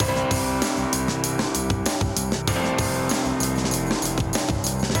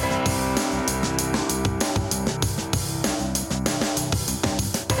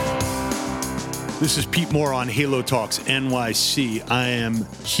This is Pete Moore on Halo Talks NYC. I am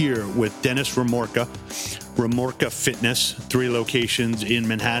here with Dennis Remorca, Remorca Fitness, 3 locations in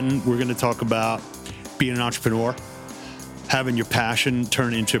Manhattan. We're going to talk about being an entrepreneur, having your passion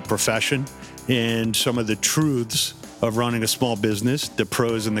turn into a profession, and some of the truths of running a small business, the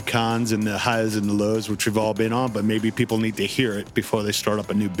pros and the cons and the highs and the lows, which we've all been on, but maybe people need to hear it before they start up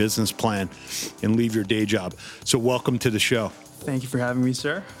a new business plan and leave your day job. So welcome to the show. Thank you for having me,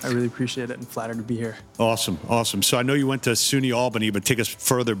 sir. I really appreciate it and flattered to be here. Awesome. So I know you went to SUNY Albany, but take us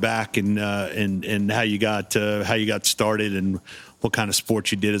further back and how you got started and what kind of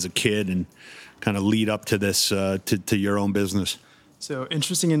sports you did as a kid and kind of lead up to this to your own business. So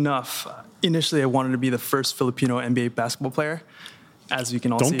interesting enough, initially I wanted to be the first Filipino NBA basketball player. As you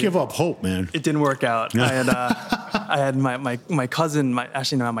can all see, don't give up hope, man. It didn't work out. I had my cousin,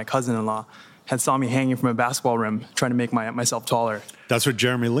 actually not my cousin-in-law, had saw me hanging from a basketball rim trying to make myself taller. That's what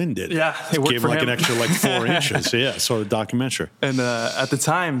Jeremy Lin did. Yeah, it worked gave for him him. An extra 4 inches. Yeah, saw the documentary. And at the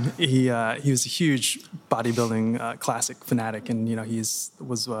time, he was a huge bodybuilding classic fanatic, and he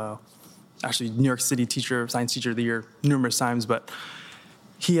was actually New York City science teacher of the year numerous times. But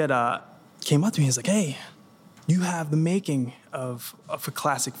he had came up to me. He's like, "Hey, you have the making of a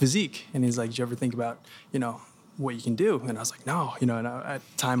classic physique." And he's like, "Did you ever think about what you can do?" And I was like, "No." And at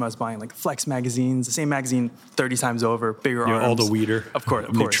the time I was buying Flex magazines, the same magazine 30 times over, bigger arms. All the Weeder. Of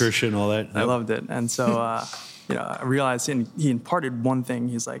course. Nutrition, all that. I loved it. And so, I realized, and he imparted one thing.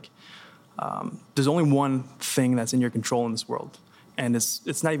 He's like, there's only one thing that's in your control in this world. And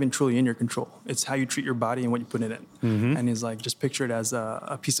it's not even truly in your control. It's how you treat your body and what you put in it. Mm-hmm. And he's like, just picture it as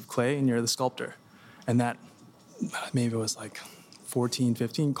a piece of clay and you're the sculptor. And that, maybe it was 14,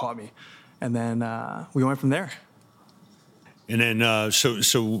 15, caught me. And then we went from there. And then,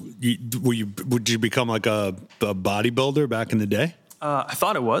 would you become a bodybuilder back in the day? I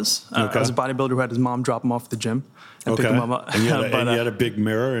thought it was. Okay. I was a bodybuilder who had his mom drop him off at the gym and pick him up. And you had a big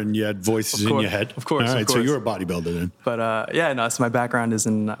mirror and you had voices in your head. Of course. All right, so you were a bodybuilder then. But so my background is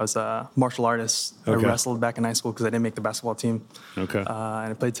I was a martial artist. Okay. I wrestled back in high school because I didn't make the basketball team. Okay. And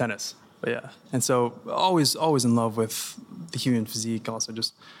I played tennis. But yeah, and so always in love with the human physique. Also,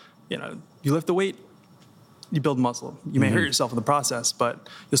 just you lift the weight, you build muscle. You may hurt yourself in the process, but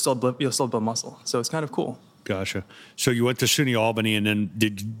you'll still build muscle. So it's kind of cool. Gotcha. So you went to SUNY Albany, and then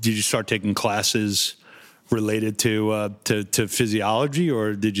did you start taking classes related to physiology,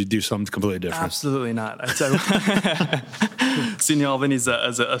 or did you do something completely different? Absolutely not. SUNY Albany is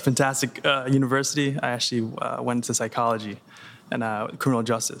a fantastic university. I actually went to psychology and criminal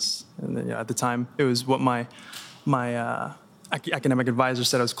justice, and then, at the time it was what my academic advisor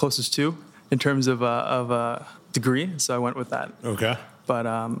said I was closest to in terms of a degree, so I went with that. Okay. But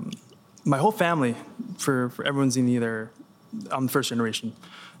my whole family, for everyone's I'm the first generation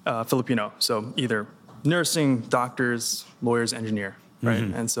Filipino, so either nursing, doctors, lawyers, engineer, right?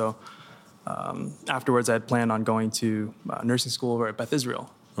 Mm-hmm. And so afterwards, I had planned on going to nursing school over at Beth Israel.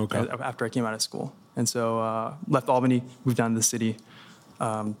 Okay. After I came out of school, and so left Albany, moved down to the city,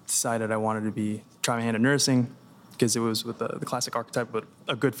 decided I wanted to try my hand at nursing, because it was with the classic archetype what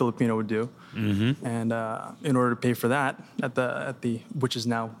a good Filipino would do. Mm-hmm. And in order to pay for that, at the which is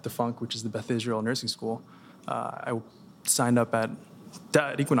now defunct, which is the Beth Israel Nursing School, I signed up at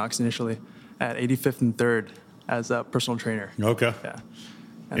Equinox initially at 85th and 3rd as a personal trainer. Okay. Yeah.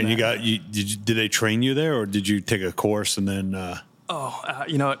 And did they train you there, or did you take a course and then?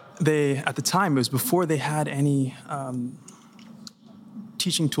 They at the time, it was before they had any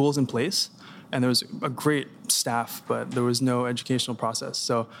teaching tools in place. And there was a great staff, but there was no educational process.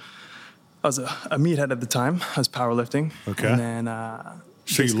 So I was a meathead at the time. I was powerlifting. Okay. And then...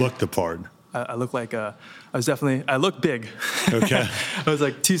 so you looked the part. I looked I looked big. Okay. I was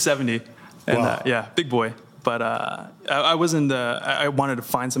 270. And, wow. Big boy. But I wasn't... I wanted to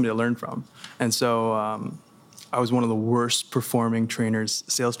find somebody to learn from. And so I was one of the worst performing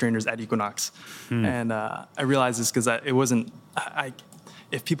sales trainers at Equinox. And I realized this because it wasn't...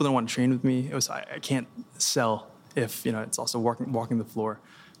 If people don't want to train with me, I can't sell if it's also walking the floor.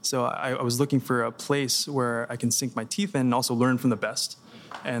 So I was looking for a place where I can sink my teeth in and also learn from the best.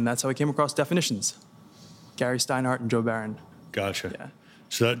 And that's how I came across Definitions. Gary Steinhardt and Joe Barron. Gotcha. Yeah.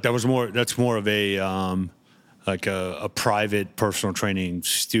 So that's more of a a private personal training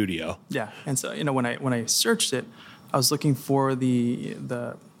studio. Yeah. And so when I searched it, I was looking for the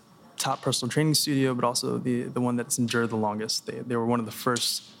top personal training studio, but also the one that's endured the longest. They were one of the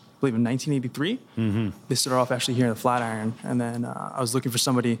first, I believe in 1983. Mm-hmm. They started off actually here in the Flatiron, and then I was looking for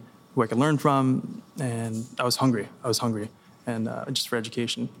somebody who I could learn from, and I was hungry, and just for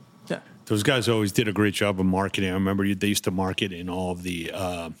education. Yeah. Those guys always did a great job of marketing. I remember they used to market in all of the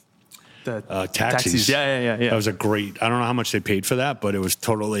The taxis. Yeah. That was a great. I don't know how much they paid for that, but it was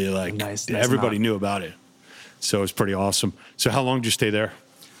totally like nice everybody amount. knew about it. So it was pretty awesome. So how long did you stay there?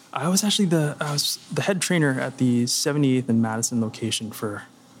 I was actually the head trainer at the 78th and Madison location for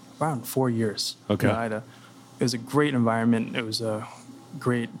around 4 years. Okay. It was a great environment. It was a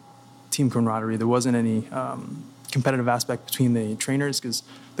great team camaraderie. There wasn't any competitive aspect between the trainers because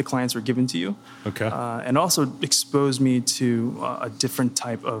the clients were given to you. Okay. And also exposed me to a different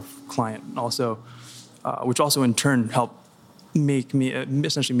type of client also, which also in turn helped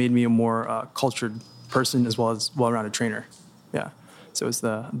essentially made me a more cultured person as well as well-rounded trainer. Yeah. So it's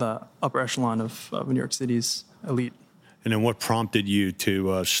the upper echelon of New York City's elite. And then what prompted you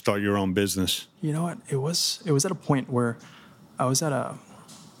to start your own business? You know what? It was at a point where I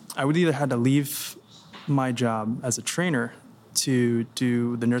would either had to leave my job as a trainer to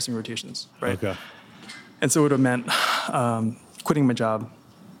do the nursing rotations, right? Okay. And so it would have meant quitting my job,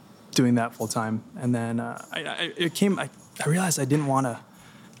 doing that full time, and then I realized I didn't want to.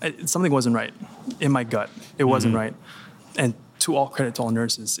 Something wasn't right in my gut. It wasn't right, and to all credit to all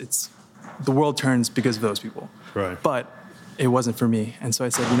nurses, the world turns because of those people. Right. But it wasn't for me, and so I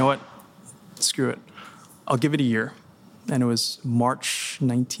said, you know what? Screw it. I'll give it a year, and it was March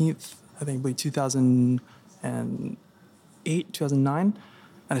 19th, I think, 2008, 2009, and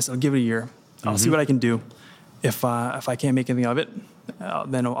I said, I'll give it a year. I'll see what I can do. If I can't make anything of it,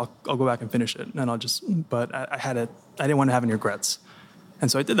 then I'll go back and finish it. And but I didn't want to have any regrets. And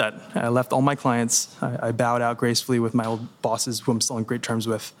so I did that. I left all my clients. I bowed out gracefully with my old bosses, who I'm still on great terms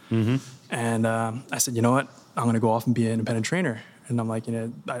with. And I said, you know what? I'm going to go off and be an independent trainer. And I'm like,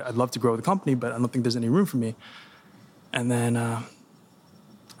 I'd love to grow the company, but I don't think there's any room for me. And then,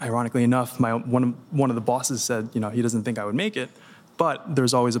 ironically enough, one of the bosses said, he doesn't think I would make it, but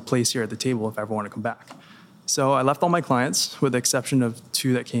there's always a place here at the table if I ever want to come back. So I left all my clients, with the exception of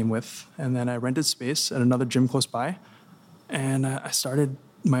 2 that came with, and then I rented space at another gym close by, and I started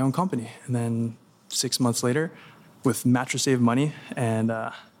my own company. And then 6 months later, with mattress save money and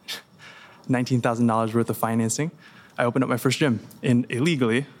 $19,000 worth of financing, I opened up my first gym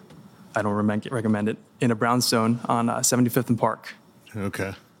illegally. I don't recommend it, in a brownstone on 75th and Park.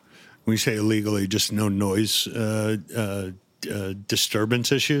 Okay. When you say illegally, just no noise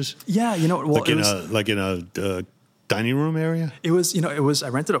disturbance issues? Yeah, well, like in a dining room area? It was I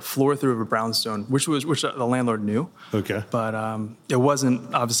rented a floor through of a brownstone, which the landlord knew. Okay. But it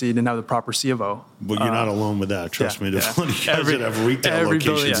wasn't, obviously, it didn't have the proper C of O. Well, you're not alone with that. Trust me. There's plenty of guys that have retail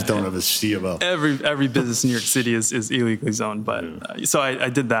locations don't have a C of O. Every business in New York City is illegally zoned. But so I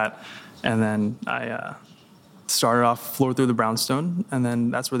did that, and then I started off floor through the brownstone, and then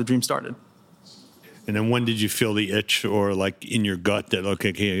that's where the dream started. And then when did you feel the itch, or like in your gut that,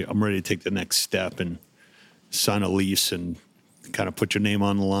 okay, I'm ready to take the next step and sign a lease and kind of put your name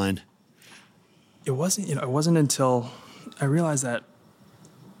on the line? It wasn't until I realized that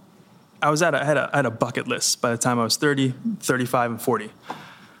I had a bucket list by the time I was 30, 35, and 40.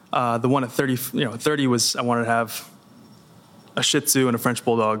 The one at 30, 30 was I wanted to have a Shih Tzu and a French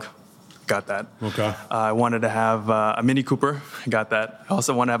Bulldog. Got that. Okay. I wanted to have a Mini Cooper. Got that. I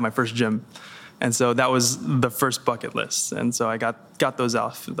also wanted to have my first gym. And so that was the first bucket list. And so I got those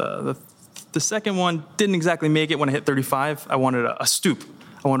off. The second one didn't exactly make it when I hit 35. I wanted a stoop.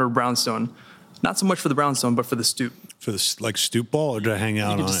 I wanted a brownstone. Not so much for the brownstone, but for the stoop. For this, like, stoop ball, or to hang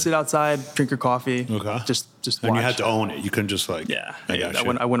out on it? You could just sit outside, drink your coffee. Okay. Just watch. And you had to own it. You couldn't just Yeah.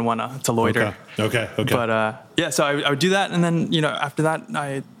 I wouldn't want to loiter. Okay. But so I would do that, and then after that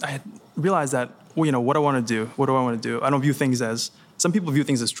I had realized that what do I want to do? What do I want to do? I don't view things as, some people view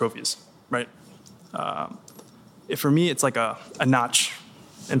things as trophies, right? For me, it's like a notch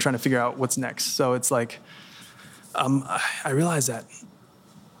and trying to figure out what's next. So it's like, I realize that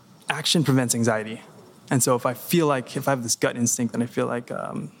action prevents anxiety. And so if I have this gut instinct and I feel like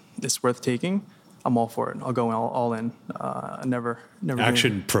it's worth taking, I'm all for it. I'll go all in. Never.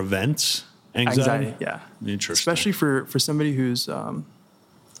 Action prevents anxiety? Yeah. Interesting. Especially for somebody who's, I'm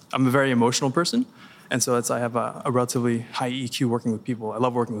a very emotional person. And so I have a relatively high EQ working with people. I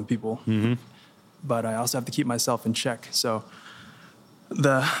love working with people. Mm-hmm. But I also have to keep myself in check. So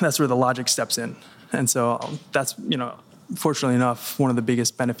that's where the logic steps in. And so that's, fortunately enough, one of the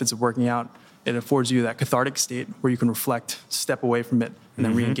biggest benefits of working out. It affords you that cathartic state where you can reflect, step away from it, and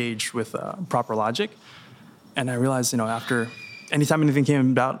then re-engage with proper logic. And I realized, after anytime anything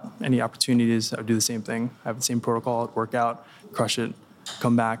came about, any opportunities, I would do the same thing. I have the same protocol, I'd work out, crush it,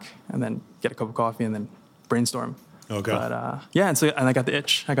 come back, and then get a cup of coffee, and then brainstorm. Okay. But and I got the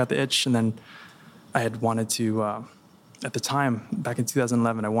itch. And then I had wanted to, at the time, back in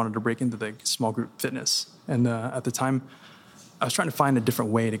 2011, I wanted to break into the small group fitness. And at the time, I was trying to find a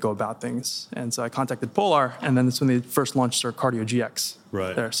different way to go about things. And so I contacted Polar, and then that's when they first launched their Cardio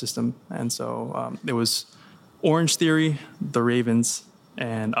GX, their system. And so it was Orange Theory, the Ravens,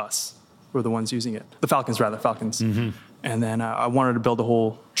 and us were the ones using it. The Falcons. Mm-hmm. And then I wanted to build a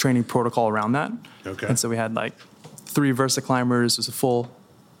whole training protocol around that. Okay. And so we had like 3 Versa climbers. It was a full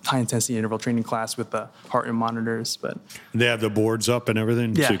high-intensity interval training class with the heart rate monitors. But they have the boards up and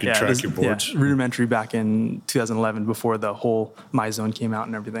everything, so you can track your boards. Yeah, rudimentary back in 2011 before the whole MyZone came out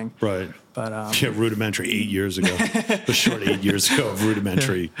and everything. Right. But rudimentary 8 years ago. A short 8 years ago of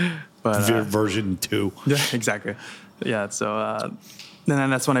rudimentary version 2. Yeah, exactly. Yeah, so and then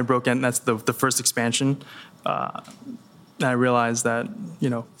that's when I broke in. That's the first expansion. And I realized that,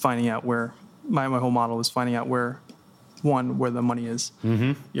 finding out where my whole model was finding out where the money is.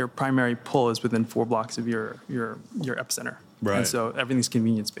 Mm-hmm. Your primary pull is within 4 blocks of your epicenter. Right. And so everything's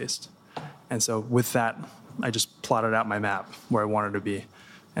convenience based. And so with that, I just plotted out my map where I wanted to be.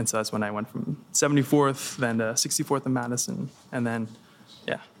 And so that's when I went from 74th, then to 64th in Madison, and then,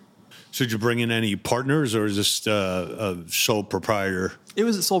 yeah. So did you bring in any partners, or is this a sole proprietor? It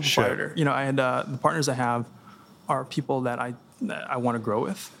was a sole proprietor. I had the partners I have are people that I want to grow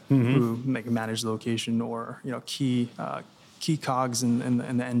with, mm-hmm. who manage the location, or key cogs in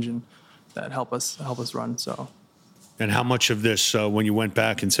the engine that help us run. So, and how much of this, when you went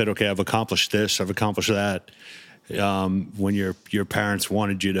back and said, "Okay, I've accomplished this, I've accomplished that," when your parents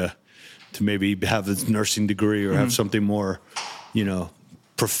wanted you to maybe have this nursing degree or mm-hmm. have something more,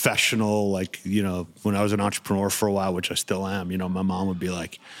 professional, like when I was an entrepreneur for a while, which I still am. My mom would be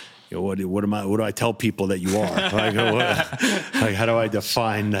like, what do I tell people that you are? Like, how do I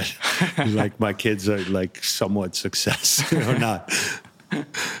define that? Like, my kids are like somewhat success or not?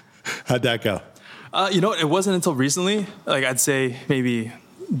 How'd that go? It wasn't until recently. Like, I'd say maybe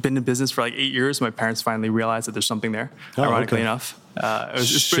been in business for like 8 years. My parents finally realized that there's something there. Ironically enough, it's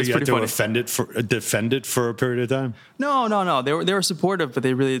so you had to funny. defend it for a period of time. No. They were supportive, but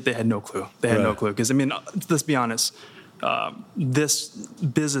they had no clue. They had no clue, because let's be honest. This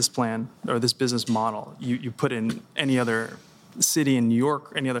business plan or this business model, you put in any other city in New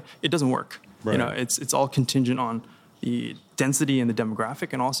York, it doesn't work. Right. It's all contingent on the density and the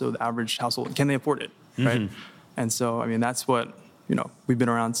demographic, and also the average household. Can they afford it? Mm-hmm. Right. And so, that's what, we've been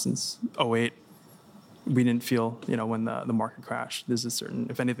around since 2008. We didn't feel, when the market crashed, there's a certain,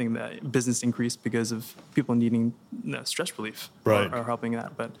 if anything, the business increased because of people needing stress relief, right. or helping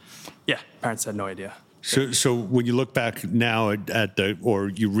that. But yeah, parents had no idea. So when you look back now or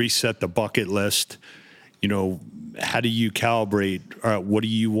you reset the bucket list, how do you calibrate? What do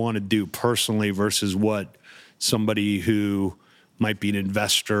you want to do personally versus what somebody who might be an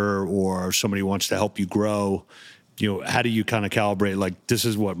investor or somebody who wants to help you grow? How do you kind of calibrate? Like, this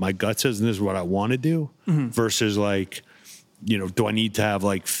is what my gut says and this is what I want to do, mm-hmm. versus like, do I need to have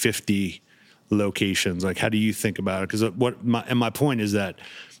like 50 locations? Like, how do you think about it? Because my point is that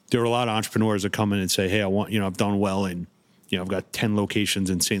there are a lot of entrepreneurs that come in and say, hey, I want, I've done well in, I've got 10 locations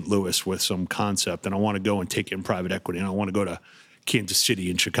in St. Louis with some concept, and I want to go and take in private equity, and I want to go to Kansas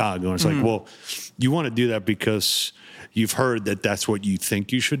City and Chicago. And it's mm-hmm. like, well, you want to do that because you've heard that that's what you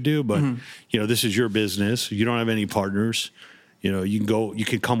think you should do, but, mm-hmm. This is your business. You don't have any partners. You can go, you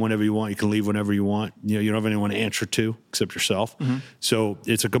can come whenever you want. You can leave whenever you want. You don't have anyone to answer to except yourself. Mm-hmm. So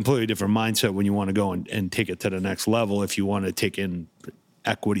it's a completely different mindset when you want to go and take it to the next level. If you want to take in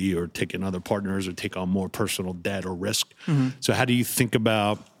equity or take in other partners or take on more personal debt or risk. Mm-hmm. So how do you think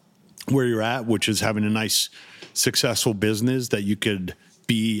about where you're at, which is having a nice, successful business that you could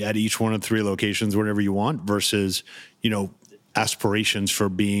be at each one of 3 locations whenever you want, versus, aspirations for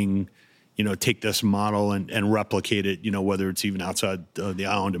being, take this model and replicate it, whether it's even outside the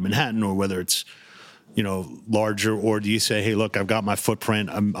island of Manhattan or whether it's, larger, or do you say, hey, look, I've got my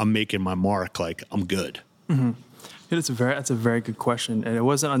footprint, I'm making my mark, like I'm good? Mm-hmm. That's a very good question, and it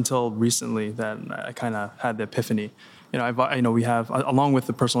wasn't until recently that I kind of had the epiphany. We have, along with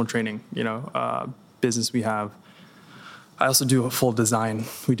the personal training, business we have. I also do a full design.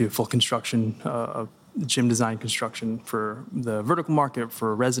 We do full construction, gym design construction for the vertical market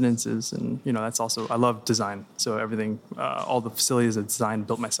for residences, and that's also, I love design. So everything, all the facilities I designed,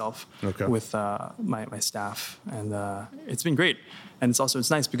 built myself with my staff, and it's been great. And it's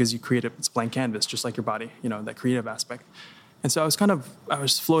nice because you create it's blank canvas, just like your body, that creative aspect. And so I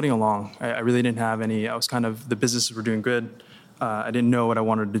was floating along. I really didn't have any, the businesses were doing good. I didn't know what I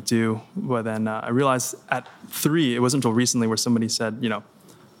wanted to do. But then I realized at 3, it wasn't until recently where somebody said,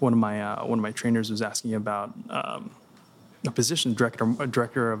 one of my trainers was asking about a position,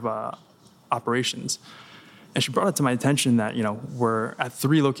 director of operations. And she brought it to my attention that, we're at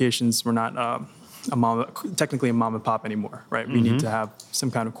 3 locations. We're not, technically a mom and pop anymore, right? We need to have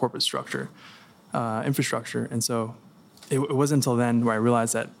some kind of corporate structure, infrastructure. And so it wasn't until then where I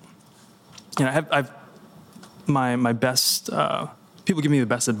realized that, I've my best, people give me the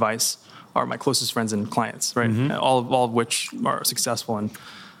best advice are my closest friends and clients, right? All of which are successful, and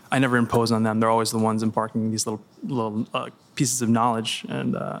I never impose on them. They're always the ones imparting these little pieces of knowledge.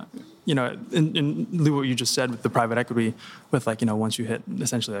 And in lieu of what you just said with the private equity, with once you hit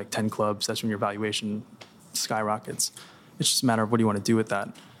essentially 10 clubs, that's when your valuation skyrockets. It's just a matter of what do you want to do with that.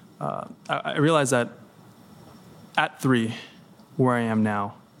 I realized that at 3, where I am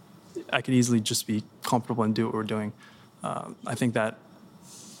now, I could easily just be comfortable and do what we're doing. I think that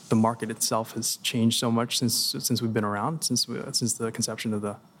the market itself has changed so much since we've been around, since the inception of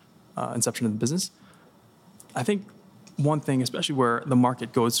the business. I think one thing, especially where the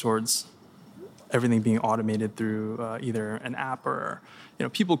market goes towards everything being automated through either an app or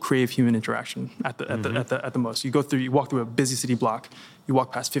people crave human interaction at the most. You walk through a busy city block, you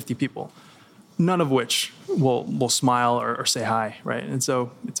walk past 50 people, none of which will smile or say hi, right? And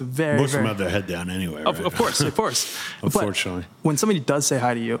so it's a most of them have their head down anyway. Right? Of course. Unfortunately, but when somebody does say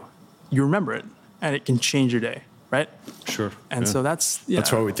hi to you, you remember it, and it can change your day, right? Sure. And so that's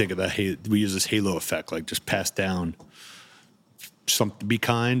why we think of that. We use this halo effect, like just pass down something. Be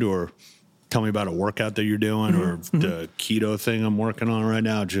kind, or tell me about a workout that you're doing, or the keto thing I'm working on right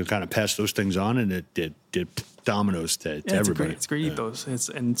now. Just kind of pass those things on, and it dominoes to everybody. It's great ethos.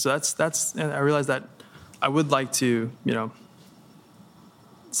 And so that's. And I realized that I would like to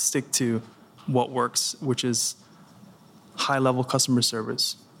stick to what works, which is high level customer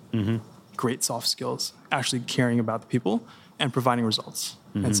service, great soft skills, actually caring about the people and providing results.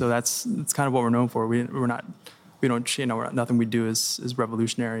 And so that's kind of what we're known for. Nothing we do is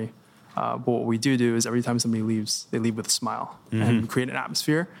revolutionary. But what we do is every time somebody leaves, they leave with a smile, and we create an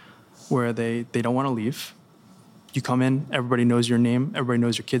atmosphere where they don't want to leave. You come in, everybody knows your name, everybody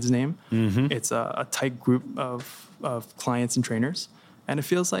knows your kid's name. It's a tight group of clients and trainers, and it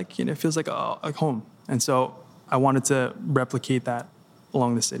feels like like home. And so I wanted to replicate that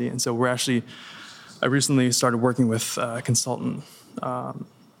along the city. And so I recently started working with a consultant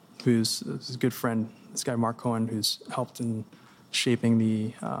who's a good friend, this guy Mark Cohen, who's helped in shaping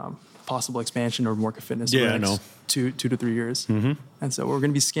the possible expansion of Remorca Fitness over the next 2 to 3 years. And so we're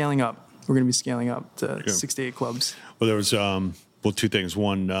going to be scaling up. We're going to be scaling up to 6 to 8 clubs. Well, there was two things.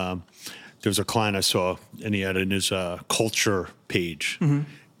 One, there was a client I saw, and he had in his culture page,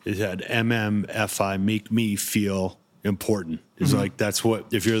 it had MMFI, make me feel important. It's like, that's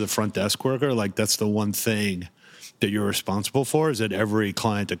what, if you're the front desk worker, like that's the one thing that you're responsible for, is that every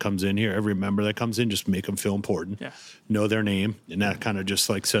client that comes in here, every member that comes in, just make them feel important, know their name. And that kind of just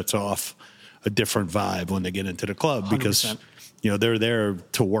like sets off a different vibe when they get into the club 100%. Because, they're there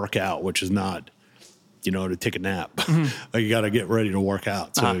to work out, which is not, to take a nap. Like, you got to get ready to work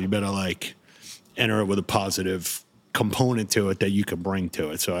out. So you better enter it with a positive component to it that you can bring to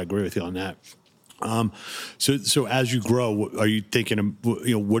it. So I agree with you on that. So as you grow, are you thinking,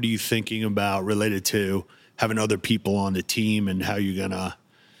 what are you thinking about related to having other people on the team, and how you're going to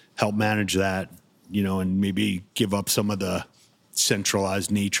help manage that, and maybe give up some of the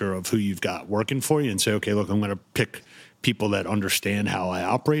centralized nature of who you've got working for you, and say, okay, look, I'm going to pick people that understand how I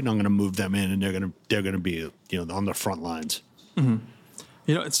operate, and I'm going to move them in, and they're going to be, on the front lines.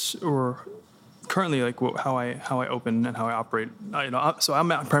 We're currently how I open and how I operate. So I'm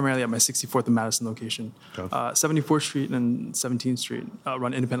primarily at my 64th and Madison location. Okay. 74th Street and 17th Street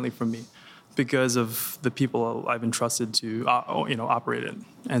run independently from me, because of the people I've entrusted to, operate it.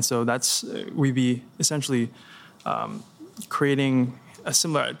 And so we'd be essentially creating a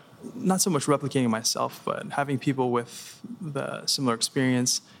similar, not so much replicating myself, but having people with the similar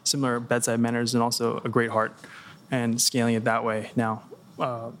experience, similar bedside manners, and also a great heart, and scaling it that way. Now,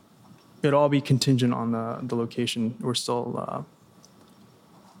 it'd all be contingent on the location. We're still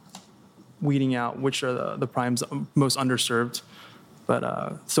weeding out which are the primes most underserved.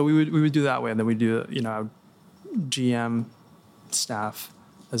 But so we would do that way, and then we do GM staff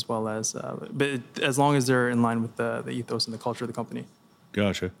as well as, but as long as they're in line with the ethos and the culture of the company.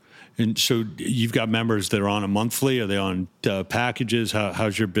 Gotcha. And so you've got members that are on a monthly. Are they on packages?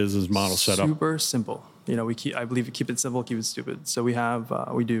 How's your business model set up? Super simple. I believe we keep it simple, keep it stupid. So we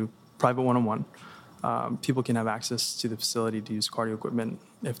do private one-on-one. People can have access to the facility to use cardio equipment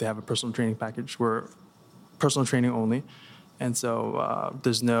if they have a personal training package. We're personal training only. And so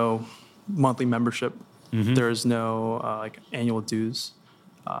there's no monthly membership. There's no annual dues,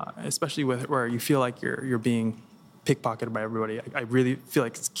 especially where you feel like you're being pickpocketed by everybody. I really feel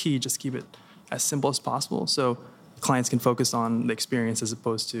like it's key just keep it as simple as possible, so clients can focus on the experience as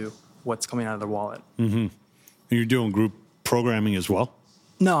opposed to what's coming out of their wallet. And you're doing group programming as well?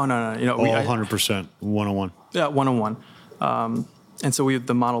 No. You know, All 100% one-on-one. Yeah, one-on-one. And so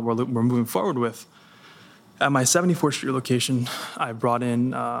the model we're moving forward with. At my 74th Street location, I brought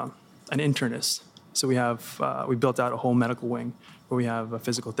in an internist. So we built out a whole medical wing where we have a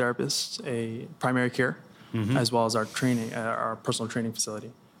physical therapist, a primary care, as well as our training, our personal training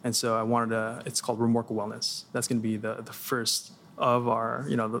facility. And so I wanted it's called Remorca Wellness. That's going to be the first of our,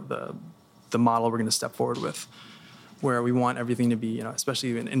 you know, the model we're going to step forward with, where we want everything to be, you know,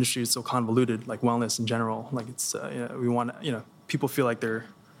 especially in industries so convoluted, like wellness in general. Like it's, you know, we want, you know, people feel like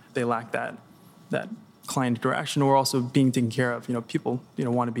they lack that client interaction, or also being taken care of. You know, people, you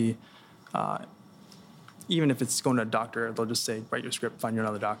know, want to be, even if it's going to a doctor, they'll just say, write your script, find you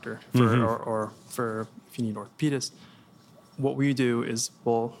another doctor, or for if you need orthopedist. What we do is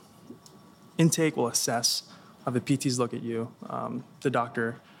we'll assess, have the PTs look at you, the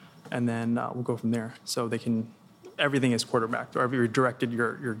doctor, and then we'll go from there. So everything is quarterbacked, or you're directed,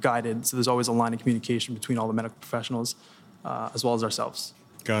 you're guided. So there's always a line of communication between all the medical professionals, as well as ourselves.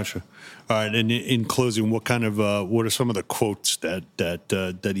 Gotcha. All right. And in closing, what are some of the quotes that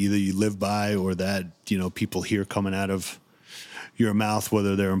either you live by or that, you know, people hear coming out of your mouth,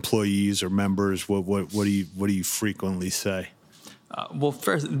 whether they're employees or members? What do you frequently say? Well,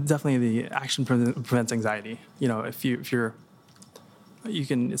 first, definitely the action prevents anxiety. You know, if you're,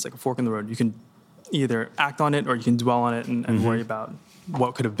 it's like a fork in the road. You can either act on it or you can dwell on it and worry about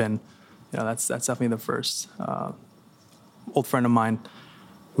what could have been. You know, that's definitely the first. Old friend of mine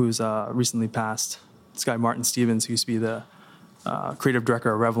who's recently passed, this guy Martin Stevens, who used to be the creative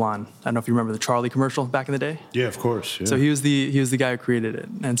director of Revlon. I don't know if you remember the Charlie commercial back in the day. Yeah, of course. Yeah. So he was the guy who created it,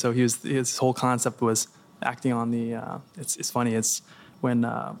 and so his whole concept was acting on the. It's funny. It's when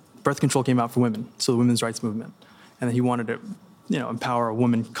birth control came out for women, so the women's rights movement, and then he wanted to, you know, empower a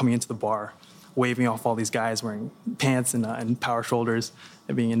woman coming into the bar, waving off all these guys wearing pants and power shoulders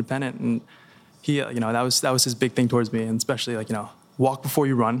and being independent. And he, you know, that was his big thing towards me, and especially like, you know, walk before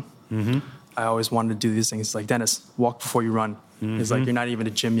you run. I always wanted to do these things. It's like, Dennis, walk before you run. It's like, you're not even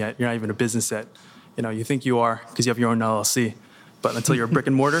a gym yet. You're not even a business yet. You know, you think you are because you have your own LLC, but until you're a brick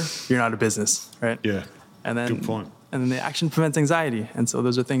and mortar, you're not a business, right? Yeah. And then, good point. And then the action prevents anxiety. And so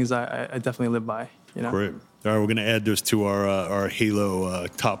those are things I definitely live by, you know? Great. All right, we're going to add those to our Halo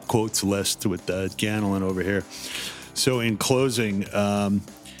top quotes list with Ganelin over here. So in closing,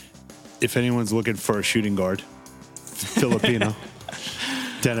 if anyone's looking for a shooting guard, Filipino,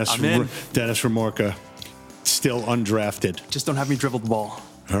 Dennis Remorca, still undrafted. Just don't have me dribble the ball.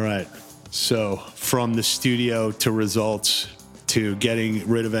 All right. So from the studio to results to getting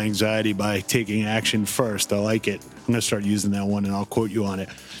rid of anxiety by taking action first. I like it. I'm going to start using that one, and I'll quote you on it.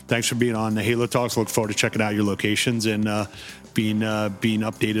 Thanks for being on the Halo Talks. Look forward to checking out your locations and being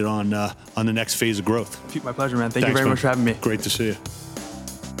updated on the next phase of growth. My pleasure, man. Thank you very much for having me. Great to see you.